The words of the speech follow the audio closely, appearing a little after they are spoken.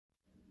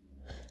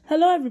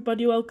Hello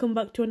everybody, welcome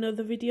back to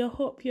another video.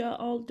 Hope you're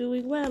all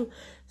doing well.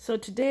 So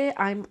today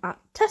I'm at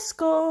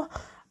Tesco,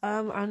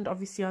 and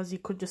obviously as you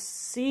could just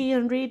see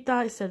and read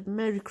that, it said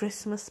Merry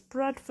Christmas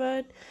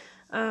Bradford,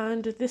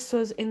 and this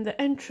was in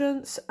the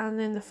entrance. And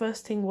then the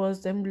first thing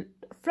was them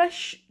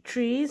fresh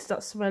trees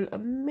that smell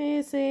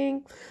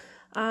amazing.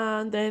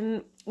 And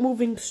then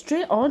moving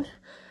straight on,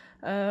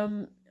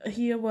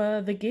 here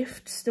were the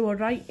gifts. They were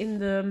right in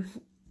the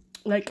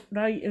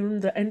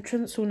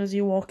entrance soon as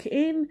you walk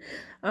in,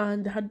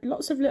 and they had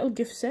lots of little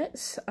gift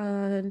sets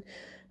and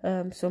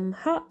some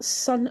hats,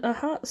 Santa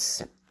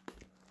hats.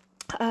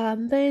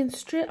 And then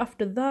straight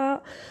after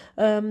that,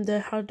 they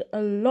had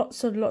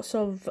lots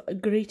of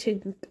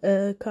greeting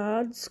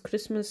cards,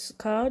 Christmas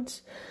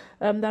cards.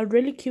 They're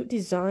really cute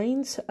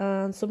designs,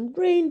 and some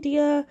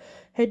reindeer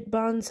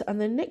headbands. And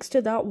then next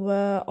to that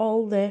were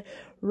all the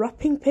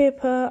wrapping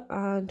paper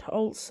and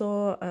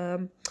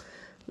also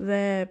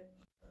their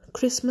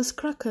Christmas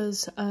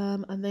crackers.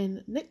 And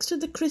then next to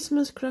the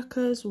Christmas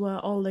crackers were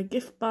all the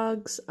gift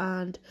bags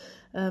and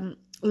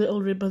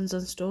little ribbons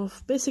and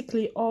stuff.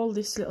 Basically all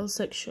this little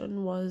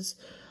section was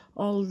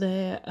all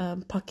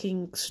the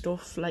packing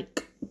stuff,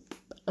 like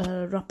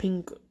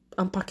wrapping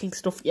and packing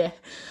stuff, yeah.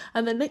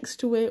 And then next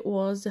to it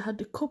was, they had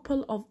a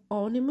couple of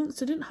ornaments.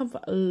 They didn't have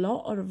a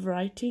lot of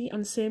variety,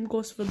 and same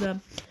goes for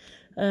the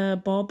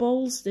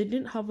baubles. They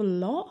didn't have a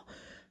lot,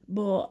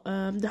 but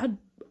they had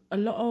a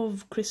lot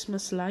of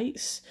Christmas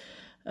lights.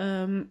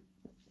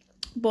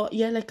 But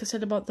yeah, like I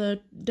said about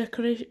the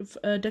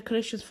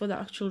decorations for the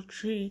actual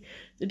tree,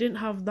 they didn't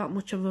have that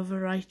much of a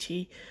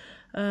variety.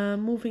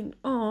 Moving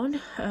on,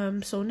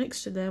 so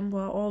next to them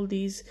were all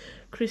these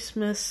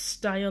Christmas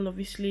style,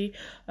 obviously,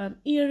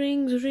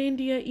 earrings,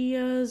 reindeer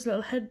ears,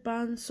 little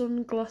headbands,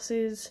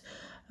 sunglasses,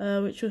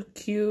 which were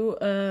cute,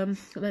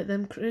 like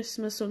them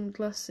Christmas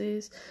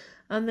sunglasses.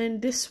 And then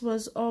this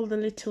was all the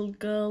little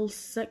girls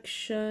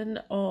section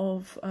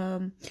of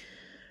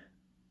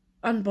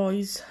and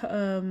boys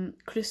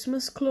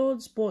Christmas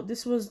clothes, but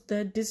this was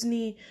the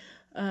Disney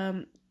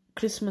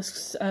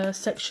Christmas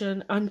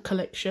section and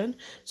collection.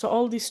 So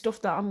all this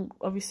stuff that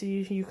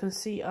obviously you can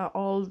see are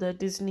all the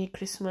Disney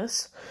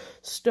Christmas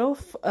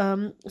stuff.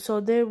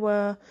 So they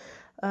were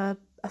I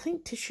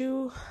think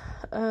tissue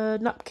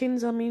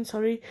napkins, and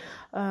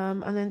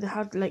then they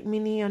had like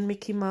Minnie and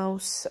Mickey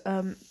Mouse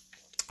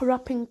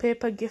wrapping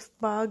paper gift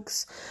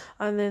bags.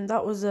 And then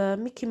that was a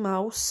Mickey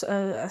Mouse,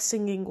 a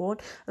singing one.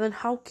 And then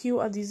how cute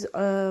are these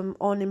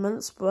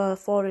ornaments,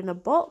 4 in a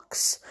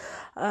box,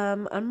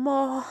 and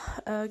more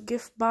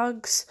gift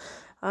bags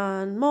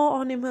and more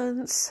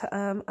ornaments.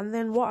 And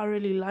then what I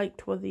really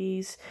liked were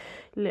these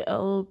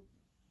little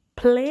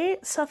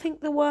plates, I think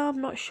they were. I'm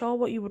not sure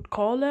what you would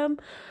call them,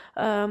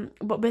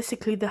 but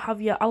basically they have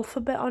your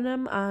alphabet on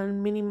them,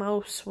 and Minnie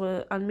Mouse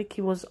and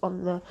Mickey was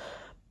on the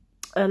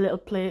little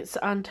plates.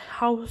 And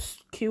how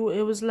cute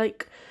it was,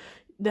 like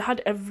they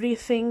had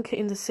everything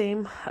in the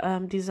same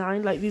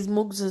design, like these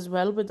mugs as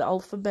well with the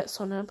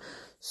alphabets on them.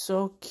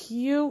 So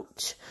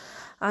cute.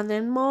 And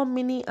then more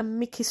Minnie and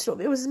Mickey stuff.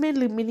 It was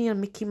mainly Minnie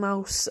and Mickey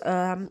Mouse.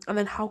 And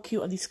then how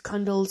cute are these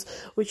candles,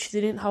 which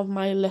they didn't have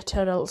my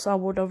letter, else I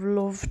would have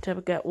loved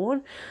to get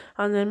one.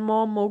 And then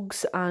more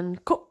mugs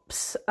and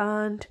cups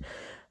and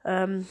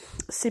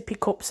sippy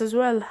cups as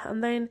well.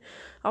 And then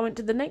I went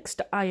to the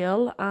next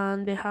aisle,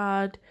 and they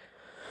had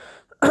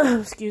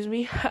excuse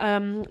me,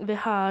 they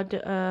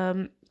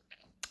had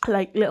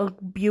like little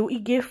beauty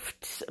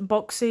gifts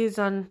boxes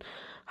and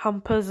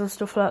hampers and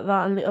stuff like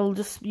that, and little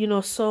just, you know,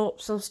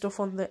 soaps and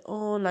stuff on their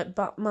own, like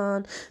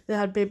Batman. They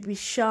had Baby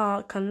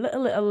Shark and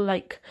little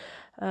like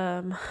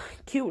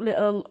cute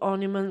little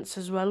ornaments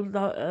as well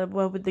that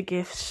were with the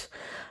gifts.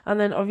 And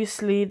then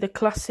obviously the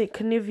classic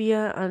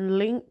Nivea and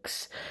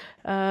Lynx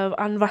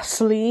and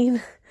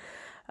Vaseline.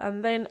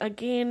 And then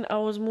again, I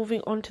was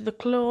moving on to the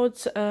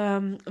clothes,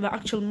 the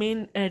actual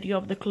main area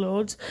of the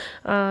clothes.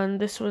 And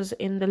this was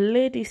in the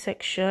lady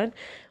section,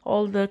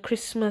 all the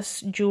Christmas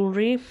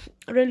jewellery,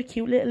 really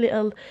cute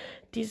little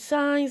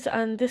designs.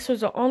 And this was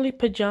the only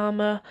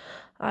pyjama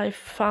I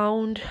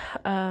found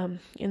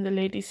in the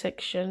lady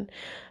section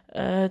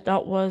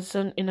that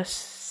wasn't in a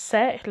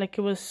set, like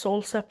it was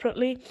sold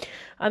separately.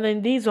 And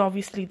then these are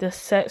obviously the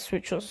sets,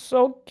 which was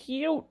so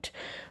cute.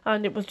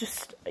 And it was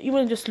just,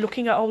 even just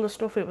looking at all the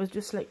stuff, it was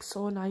just like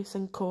so nice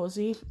and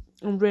cozy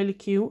and really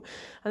cute.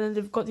 And then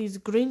they've got these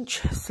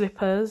Grinch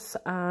slippers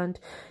and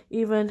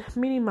even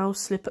Minnie Mouse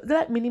slippers.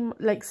 They're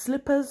like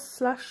slippers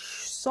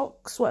slash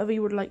socks, whatever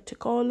you would like to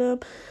call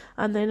them.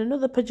 And then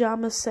another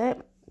pyjama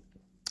set,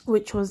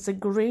 which was the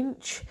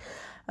Grinch.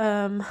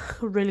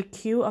 Really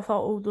cute. I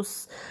thought all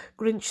those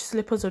Grinch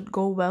slippers would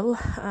go well.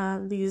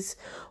 And these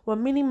were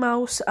Minnie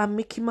Mouse and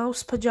Mickey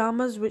Mouse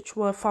pajamas, which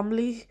were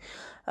family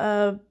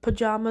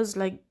pajamas.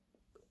 Like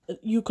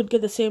you could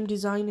get the same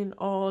design in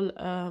all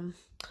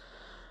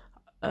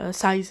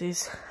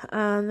sizes.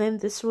 And then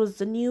this was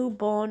the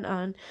newborn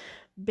and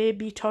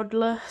baby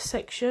toddler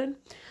section.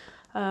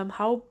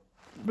 How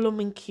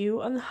blooming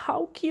cute. And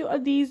how cute are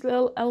these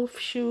little elf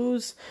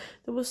shoes?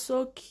 They were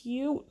so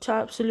cute.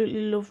 I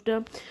absolutely loved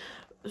them.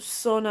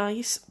 so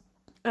nice.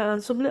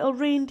 And some little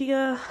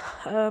reindeer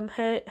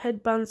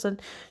headbands,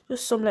 and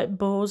just some like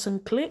bows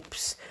and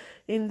clips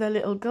in the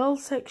little girl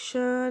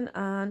section.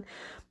 And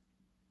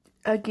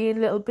again,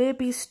 little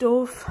baby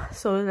stuff,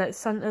 so like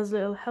Santa's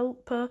little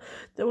helper.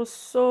 They were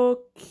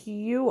so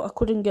cute. I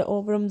couldn't get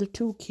over them. They're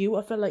too cute.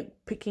 I felt like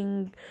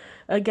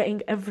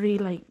getting every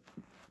like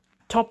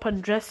top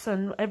and dress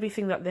and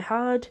everything that they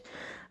had.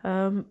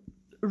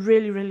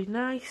 Really, really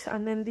nice.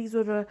 And then these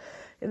were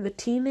in the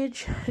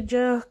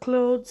teenager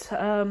clothes.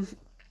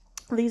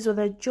 These are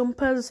their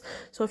jumpers.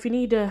 So if you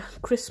need a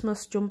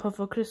Christmas jumper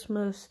for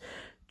Christmas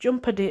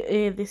jumper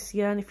day this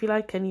year, and if you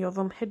like any of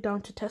them, head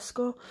down to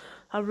Tesco.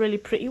 Have really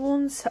pretty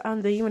ones,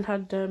 and they even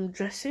had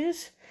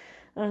dresses.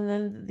 And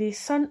then the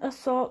Santa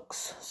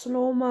socks,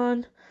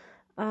 snowman,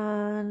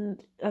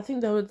 and I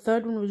think the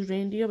third one was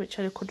reindeer, which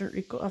I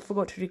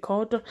forgot to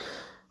record.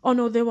 Oh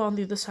no, they were on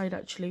the other side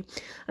actually.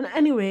 And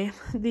anyway,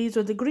 these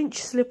were the Grinch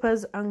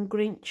slippers and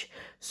Grinch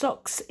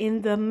socks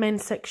in the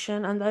men's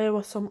section, and there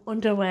was some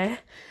underwear,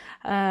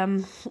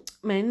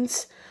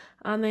 men's.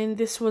 And then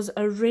this was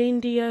a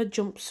reindeer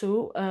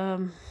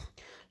jumpsuit,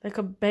 like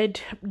a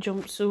bed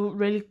jumpsuit,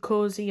 really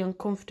cozy and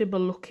comfortable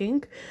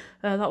looking.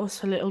 That was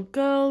for little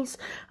girls.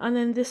 And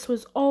then this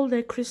was all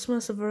their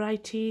Christmas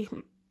variety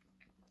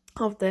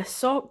of their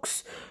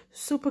socks.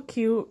 Super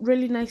cute,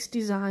 really nice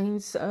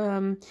designs,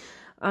 and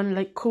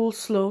like cool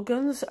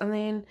slogans. And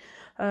then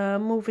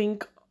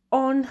moving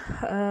on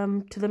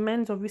to the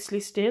men's, obviously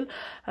still,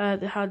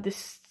 they had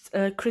this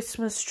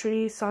Christmas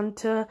tree,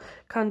 Santa,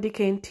 candy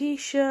cane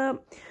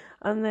t-shirt.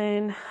 And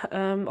then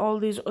all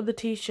these other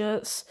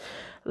t-shirts,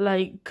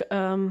 like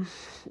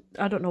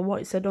I don't know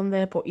what it said on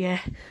there, but yeah,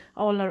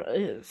 all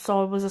I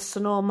saw was a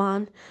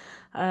snowman.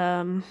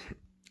 And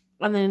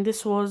then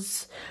this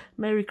was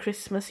Merry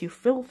Christmas, You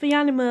Filthy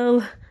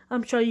Animal.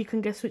 I'm sure you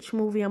can guess which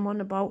movie I'm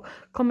on about.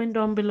 Comment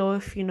down below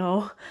if you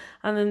know.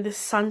 And then this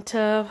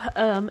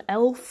Santa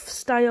elf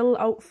style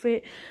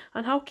outfit.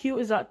 And how cute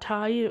is that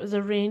tie? It was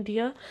a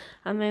reindeer.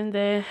 And then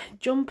the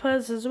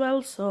jumpers as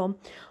well. So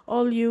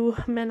all you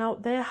men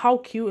out there, how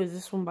cute is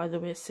this one, by the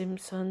way?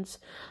 Simpsons.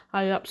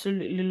 I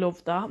absolutely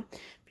love that.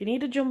 If you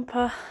need a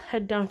jumper,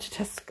 head down to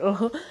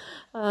Tesco.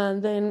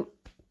 And then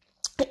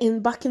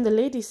back in the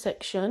ladies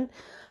section,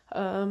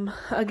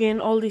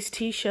 again, all these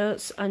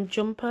t-shirts and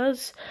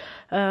jumpers.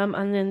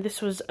 And then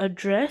this was a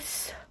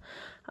dress,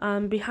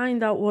 and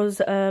behind that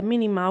was a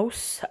Minnie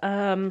Mouse,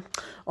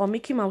 or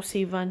Mickey Mouse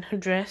even,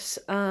 dress,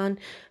 and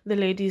the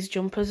ladies'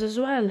 jumpers as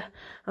well.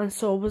 And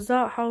so was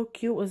that. How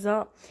cute was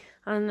that?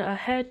 And a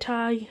hair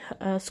tie,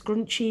 a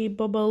scrunchie,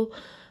 bubble,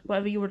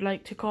 whatever you would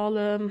like to call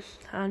them,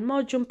 and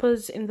more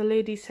jumpers in the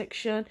ladies'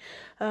 section.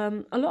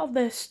 A lot of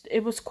this,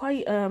 it was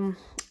quite,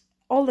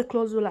 all the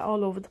clothes were like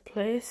all over the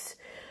place.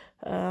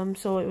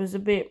 So it was a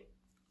bit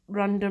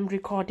random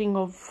recording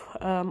of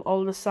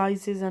all the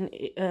sizes and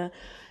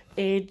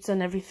aids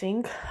and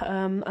everything.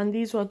 And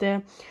these were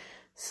their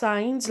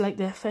signs, like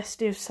their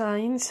festive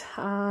signs.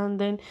 And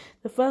then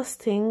the first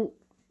thing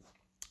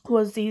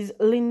was these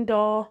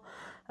Lindor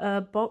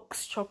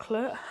box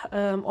chocolate,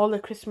 all the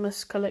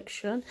Christmas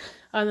collection.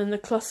 And then the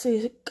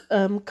classic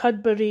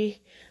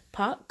Cadbury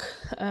pack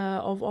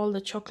of all the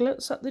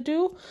chocolates that they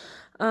do.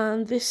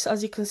 And this,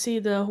 as you can see,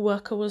 the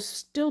worker was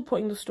still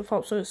putting the stuff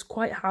out, so it's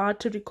quite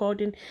hard to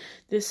record in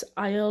this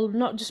aisle,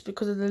 not just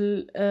because of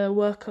the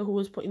worker who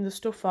was putting the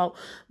stuff out,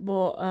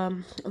 but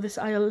this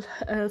aisle,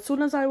 as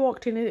soon as I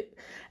walked in,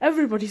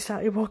 everybody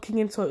started walking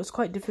in, so it was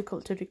quite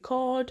difficult to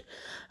record.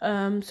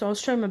 So I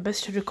was trying my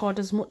best to record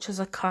as much as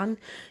I can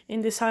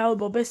in this aisle,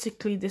 but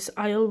basically this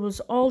aisle was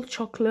all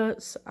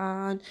chocolates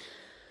and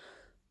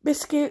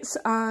biscuits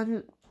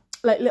and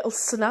like little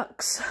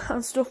snacks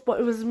and stuff, but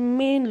it was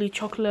mainly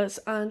chocolates,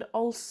 and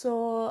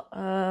also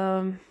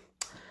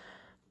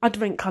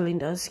advent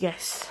calendars.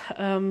 Yes.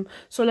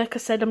 So like I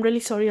said, I'm really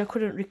sorry I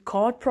couldn't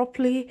record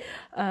properly,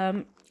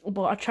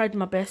 but I tried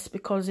my best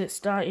because it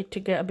started to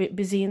get a bit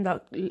busy in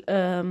that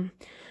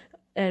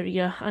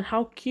area. And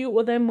how cute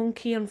were their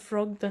monkey and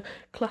frog, the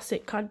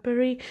classic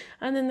Cadbury,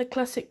 and then the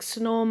classic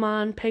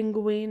snowman,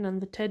 penguin,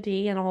 and the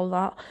teddy and all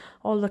that.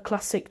 All the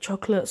classic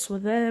chocolates were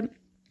there.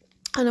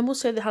 And I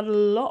must say they had a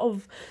lot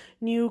of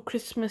new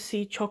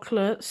Christmassy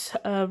chocolates,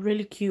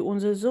 really cute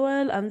ones as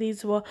well. And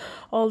these were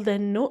all their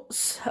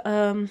nuts.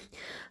 And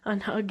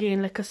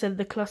again, like I said,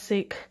 the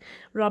classic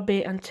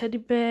rabbit and teddy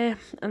bear.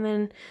 And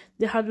then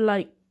they had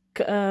like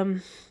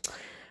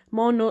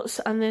more nuts.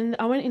 And then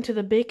I went into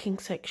the baking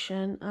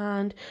section,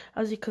 and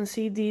as you can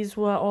see, these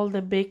were all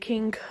the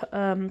baking,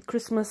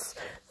 Christmas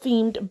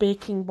themed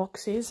baking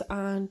boxes.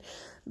 And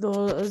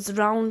those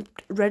round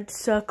red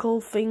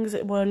circle things,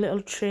 it were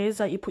little trays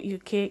that you put your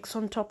cakes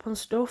on top and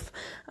stuff.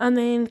 And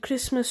then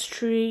Christmas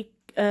tree,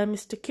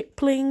 Mr.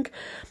 Kipling.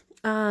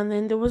 And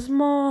then there was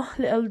more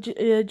little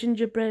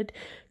gingerbread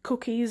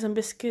cookies and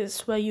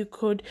biscuits where you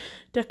could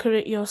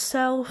decorate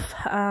yourself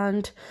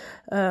and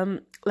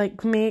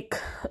like make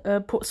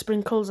put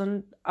sprinkles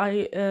and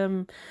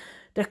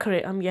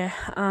decorate them. Yeah.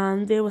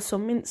 And there were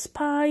some mince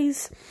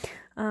pies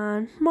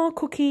and more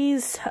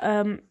cookies,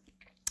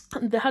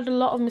 They had a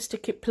lot of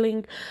Mr.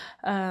 Kipling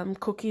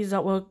cookies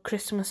that were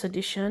Christmas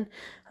edition,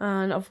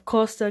 and of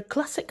course the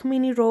classic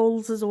mini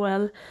rolls as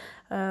well.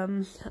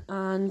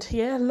 And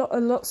yeah,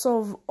 lots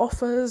of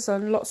offers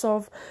and lots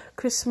of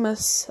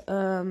Christmas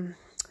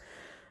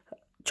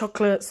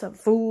chocolates and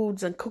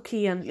foods and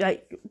cookie and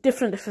like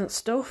different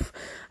stuff.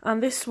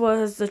 And this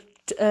was the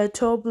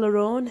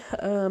Toblerone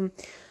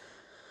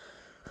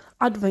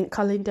advent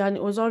calendar, and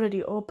it was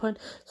already open,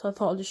 so I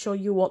thought I'll just show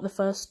you what the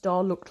first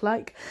store looked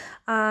like.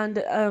 And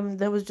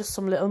there was just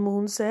some little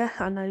moons there,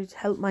 and I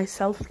helped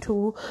myself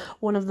to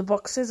one of the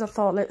boxes. I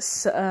thought,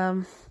 let's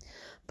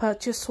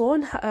purchase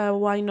one,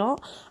 why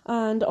not?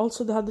 And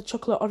also they had the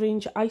chocolate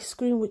orange ice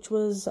cream, which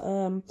was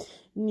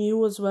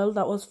new as well.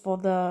 That was for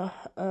the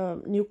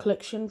new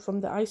collection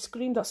from the ice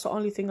cream. That's the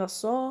only thing I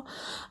saw.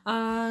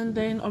 And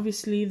then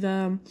obviously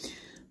the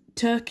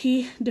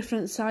turkey,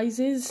 different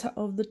sizes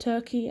of the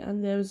turkey,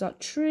 and there's that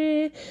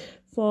tray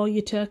for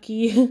your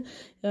turkey,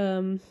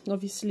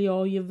 obviously,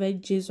 or your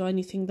veggies or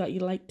anything that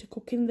you like to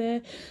cook in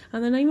there.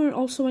 And then I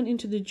also went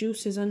into the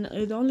juices, and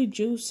the only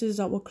juices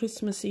that were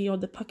Christmassy, or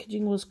the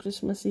packaging was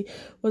Christmassy,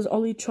 was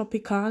only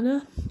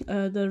Tropicana,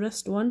 the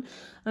rest one.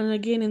 And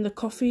again in the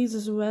coffees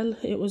as well,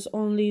 it was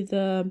only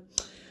the,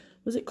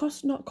 was it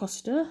not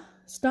Costa?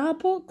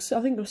 Starbucks?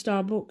 I think it was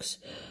Starbucks.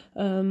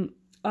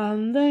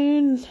 And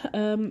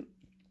then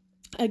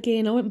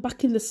again, I went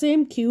back in the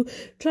same queue,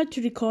 tried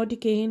to record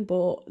again,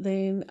 but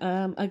then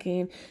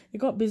again it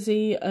got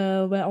busy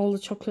where all the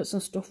chocolates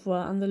and stuff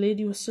were, and the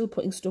lady was still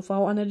putting stuff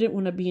out, and I didn't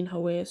want to be in her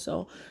way,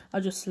 so I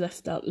just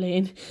left that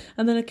lane.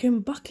 And then I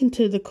came back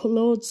into the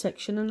clothes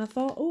section, and I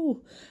thought,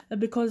 oh,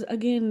 because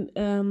again,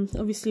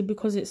 obviously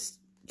because it's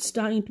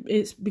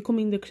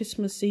becoming the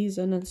Christmas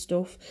season and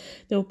stuff,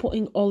 they were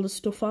putting all the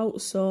stuff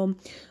out, so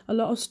a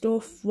lot of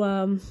stuff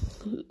were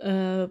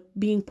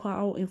being put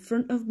out in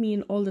front of me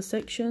in all the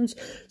sections.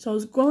 So I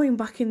was going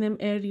back in them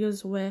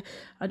areas where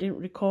I didn't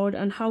record.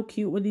 And how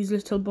cute were these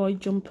little boy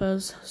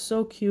jumpers,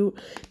 so cute,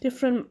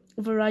 different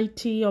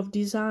variety of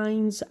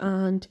designs.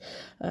 And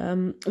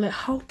like,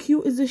 how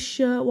cute is this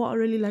shirt? What I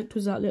really liked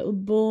was that little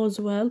bow as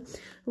well.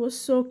 It was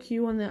so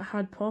cute, and it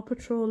had Paw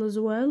Patrol as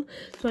well,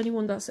 so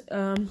anyone that's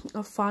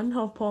a fan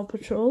of Paw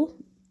Patrol.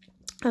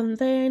 And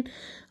then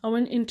I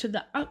went into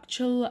the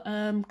actual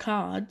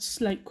cards,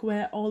 like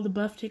where all the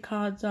birthday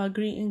cards are,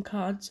 greeting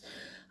cards,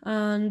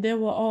 and there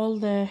were all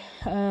the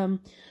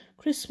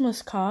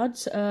Christmas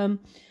cards. They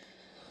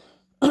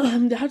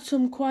had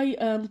some quite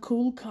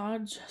cool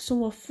cards. Some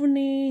were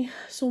funny,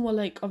 some were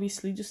like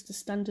obviously just the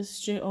standard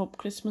straight up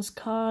Christmas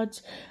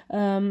cards,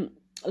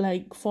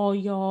 like for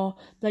your,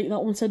 like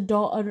that one said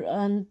daughter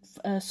and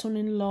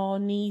son-in-law,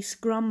 niece,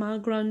 grandma,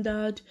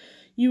 granddad,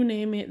 you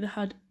name it, they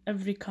had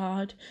every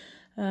card.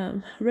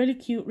 Really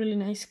cute, really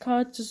nice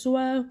cards as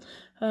well.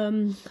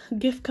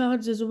 Gift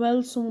cards as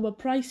well, some were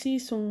pricey,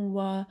 some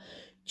were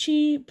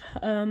cheap.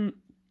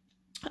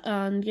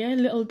 And yeah,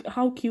 little,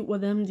 how cute were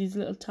them, these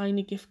little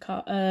tiny gift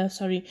cards,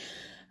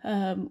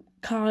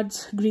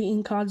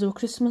 greeting cards, or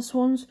Christmas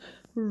ones.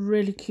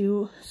 Really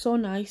cute, so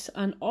nice.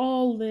 And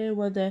all there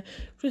were the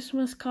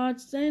Christmas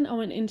cards. Then I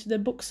went into the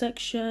book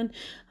section,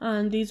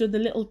 and these were the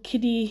little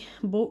kiddie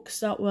books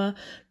that were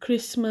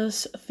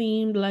Christmas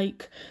themed,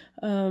 like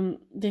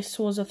this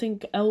was, I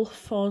think,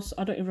 Elf, or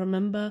I don't even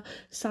remember,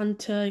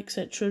 Santa,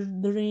 etc.,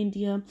 the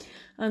reindeer.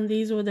 And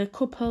these were the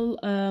couple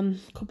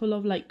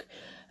of like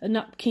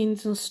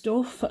napkins and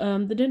stuff.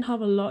 They didn't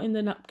have a lot in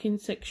the napkin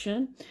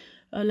section.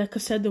 Like I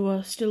said, they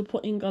were still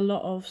putting a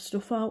lot of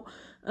stuff out.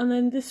 And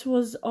then this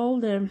was all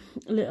the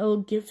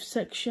little gift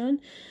section.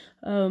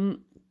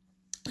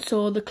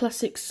 So the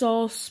classic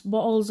sauce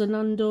bottles and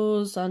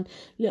Nando's and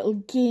little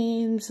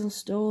games and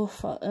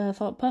stuff.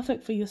 Felt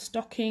perfect for your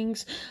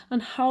stockings.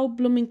 And how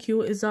blooming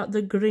cute is that,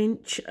 the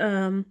Grinch?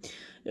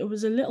 It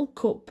was a little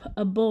cup,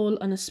 a bowl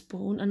and a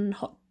spoon, and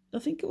hot, I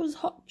think it was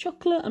hot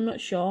chocolate, I'm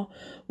not sure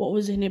what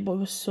was in it, but it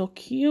was so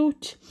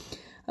cute.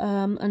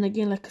 And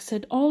again, like I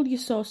said, all your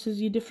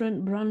sauces, your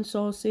different brand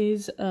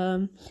sauces,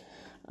 and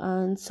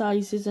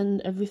sizes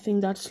and everything.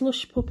 That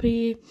slush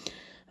puppy,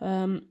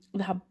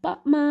 they had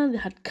Batman, they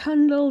had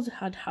candles, they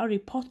had Harry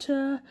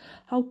Potter.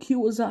 How cute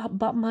was that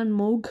Batman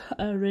mug?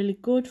 Really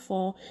good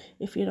for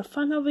if you're a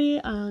fan of it,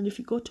 and if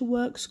you go to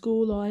work,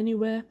 school, or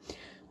anywhere,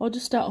 or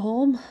just at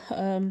home.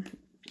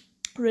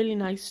 Really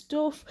nice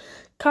stuff.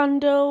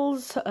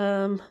 Candles,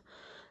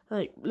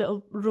 like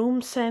little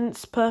room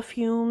scents,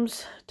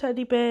 perfumes,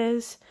 teddy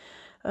bears,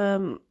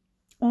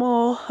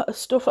 more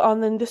stuff.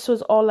 And then this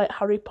was all like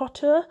Harry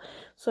Potter,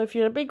 so if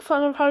you're a big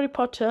fan of Harry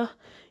Potter,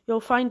 you'll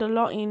find a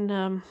lot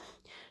in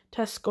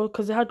Tesco,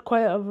 because they had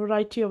quite a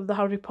variety of the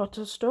Harry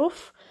Potter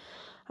stuff.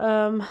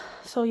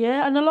 So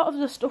yeah, and a lot of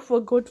the stuff were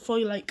good for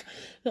like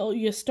little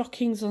your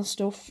stockings and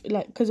stuff,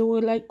 like because they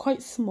were like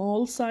quite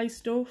small size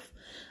stuff.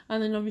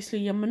 And then obviously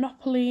your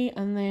Monopoly,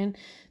 and then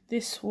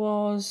this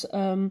was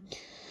the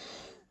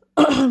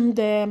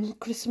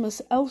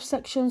Christmas elf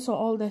section, so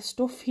all their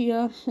stuff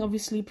here.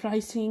 Obviously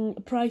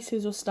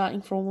prices are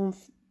starting from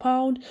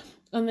 £1,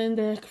 and then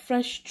the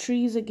fresh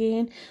trees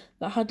again.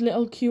 that had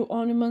little cute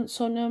ornaments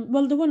on them.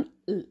 Well, they weren't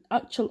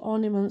actual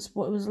ornaments,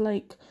 but it was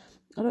like,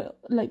 I don't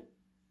like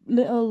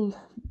little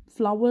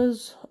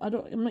flowers. I'm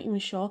not even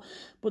sure,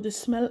 but they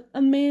smell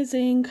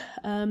amazing.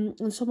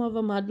 And some of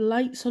them had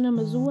lights on them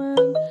as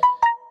well.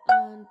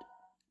 And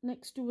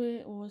next to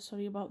it, oh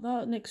sorry about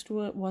that, next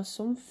to it was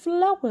some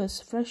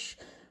flowers, fresh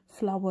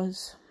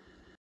flowers.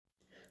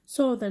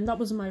 So then that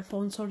was my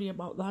phone, sorry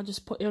about that, I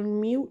just put it on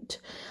mute.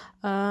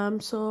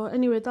 So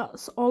anyway,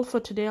 that's all for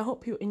today. I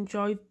hope you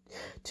enjoyed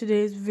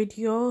today's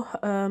video.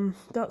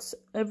 That's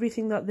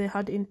everything that they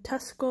had in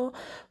Tesco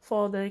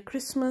for the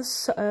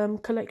Christmas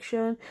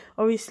collection.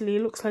 Obviously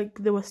it looks like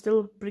they were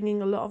still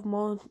bringing a lot of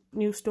more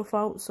new stuff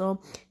out, so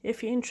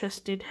if you're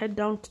interested, head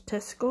down to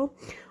Tesco,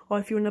 or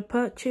if you want to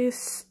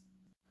purchase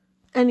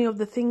any of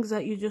the things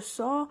that you just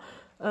saw,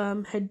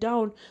 head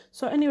down.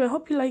 So anyway, I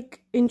hope you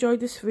enjoyed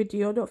this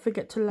video. Don't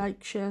forget to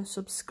like, share and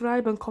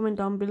subscribe, and comment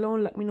down below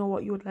and let me know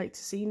what you would like to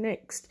see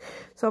next.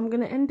 So I'm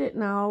gonna end it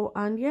now,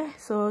 and yeah,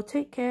 so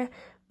take care,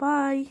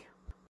 bye.